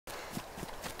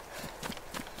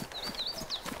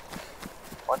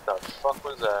fuck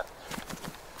was that?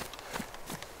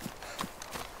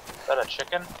 Is that a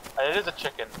chicken? It is a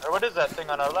chicken. Or what is that thing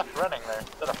on our left running there? Is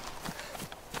that a...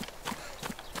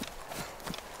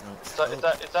 No,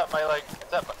 Is that my, like,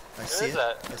 is that my... I see it.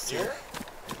 That? I see it.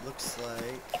 It looks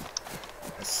like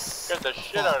a Scared the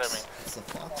shit fox. out of me. It's a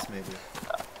fox, maybe.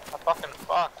 A fucking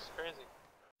fox. Crazy.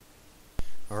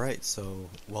 Alright, so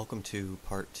welcome to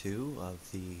part 2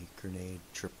 of the grenade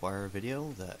tripwire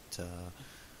video that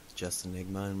Jess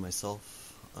Enigma and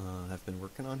myself have been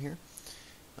working on here.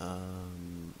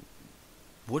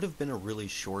 Would have been a really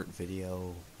short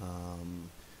video,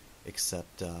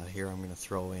 except here I'm going to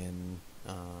throw in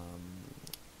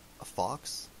a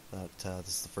fox. This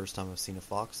is the first time I've seen a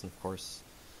fox, and of course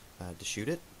I had to shoot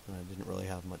it. I didn't really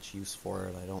have much use for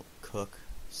it. I don't cook,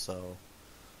 so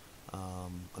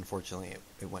unfortunately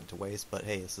it went to waste, but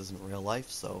hey, this isn't real life,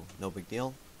 so no big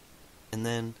deal. And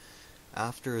then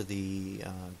after the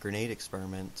grenade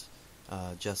experiment,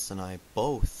 Jess and I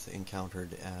both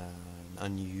encountered an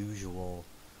unusual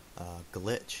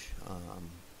glitch.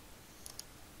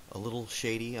 A little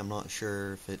shady. I'm not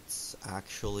sure if it's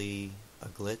actually a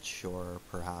glitch or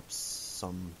perhaps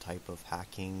some type of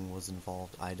hacking was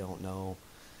involved. I don't know.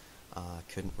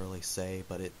 Couldn't really say,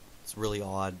 but it's really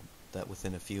odd that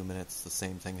within a few minutes the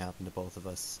same thing happened to both of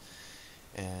us.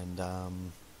 And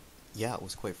yeah, it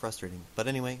was quite frustrating. But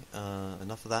anyway,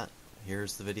 enough of that.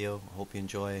 Here's the video. I hope you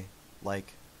enjoy.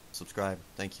 Like, subscribe.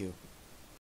 Thank you.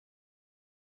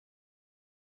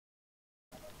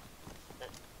 I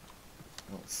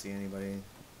don't see anybody.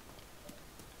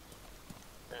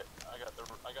 Okay, I got the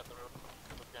road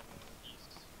looking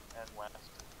east and west.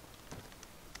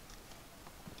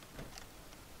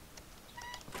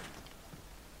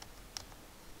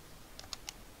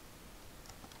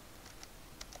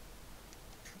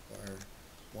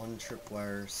 One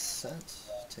tripwire set.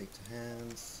 Take to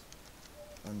hands.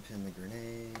 Unpin the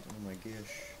grenade. Oh my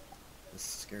gosh. This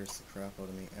scares the crap out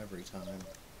of me every time.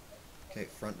 Okay,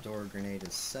 front door grenade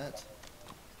is set.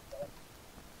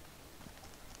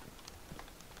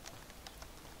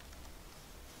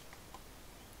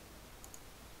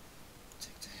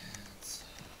 Take to hands.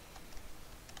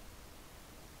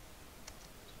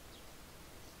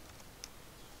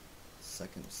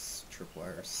 Second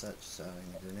tripwire set, setting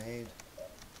the grenade.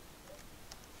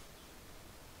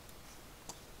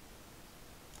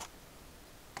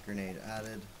 Grenade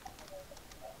added.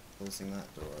 Closing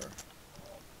that door.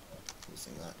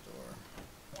 Closing that door.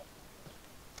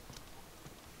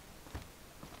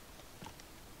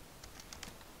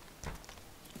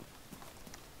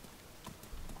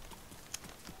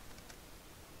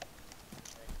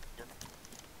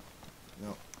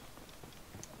 No.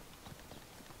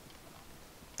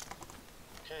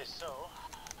 Okay, so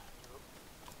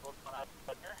both one out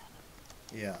here.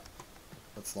 Yeah.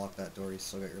 Let's lock that door. You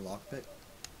still got your lockpick?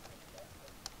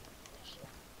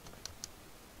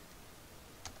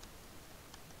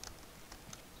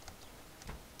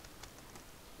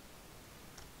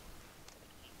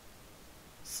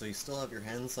 So you still have your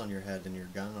hands on your head and your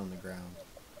gun on the ground.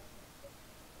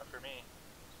 Not for me.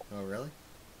 Oh, really?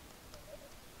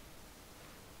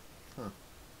 Huh.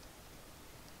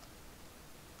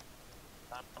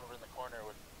 I'm over in the corner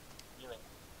with healing.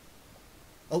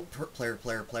 Oh,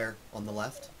 player on the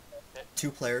left. Okay. Two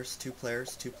players.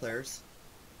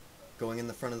 Going in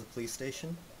the front of the police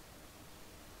station.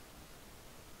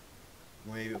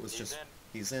 Maybe it was just...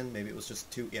 He's in. Maybe it was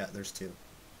just two. Yeah, there's two.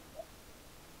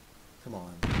 Come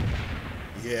on.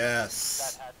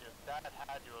 Yes! That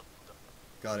had to have...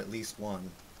 Got at least one.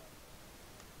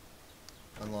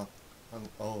 Unlock.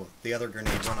 Oh, the other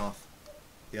grenade went off.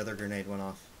 The other grenade went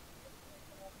off.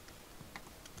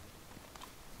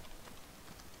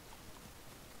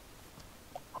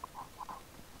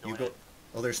 You go...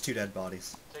 Oh, there's two dead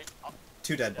bodies.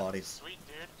 Two dead bodies. Sweet,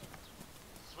 dude.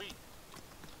 Sweet.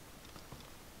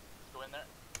 Go in there.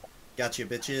 Got you,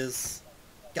 bitches.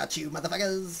 Got you,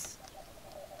 motherfuckers!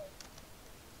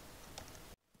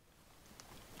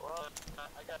 Well,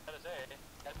 I gotta say,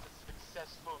 that's a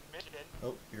successful mission.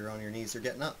 Oh, you're on your knees. You're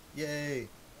getting up. Yay!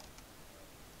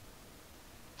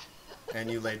 And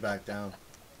you laid back down.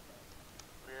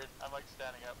 Weird. I'm like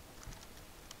standing up.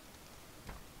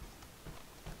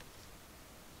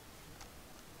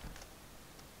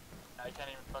 I can't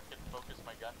even fucking focus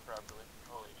my gun properly.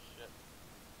 Holy shit.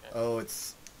 Okay. Oh,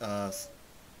 it's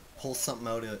pull something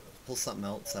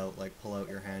else out, like pull out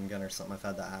your handgun or something. I've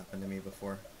had that happen to me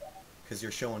before. Because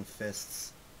you're showing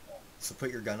fists. So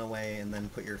put your gun away and then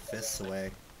put your fists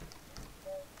away.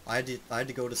 I had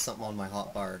to go to something on my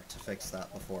hotbar to fix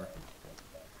that before.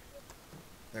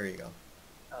 There you go.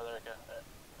 Oh, there we go.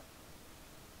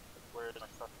 Where is my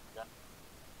fucking gun?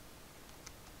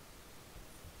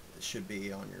 it should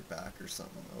be on your back or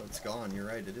something. Oh, it's gone. You're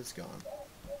right, it is gone.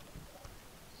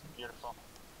 Beautiful.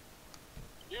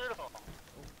 Beautiful.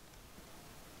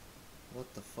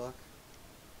 What the fuck?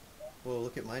 Whoa,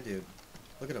 look at my dude.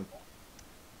 Look at him.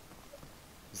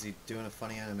 Is he doing a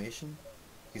funny animation?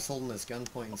 He's holding his gun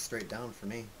pointing straight down for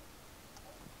me.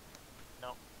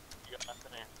 No, you got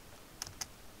nothing here.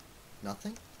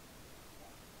 Nothing?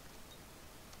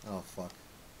 Oh, fuck.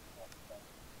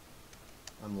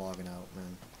 I'm logging out,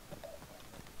 man.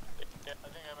 Yeah, I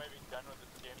think I might be done with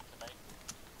this game tonight.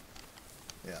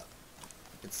 Yeah.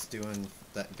 It's doing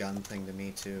that gun thing to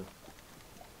me, too.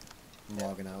 I'm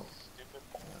logging out.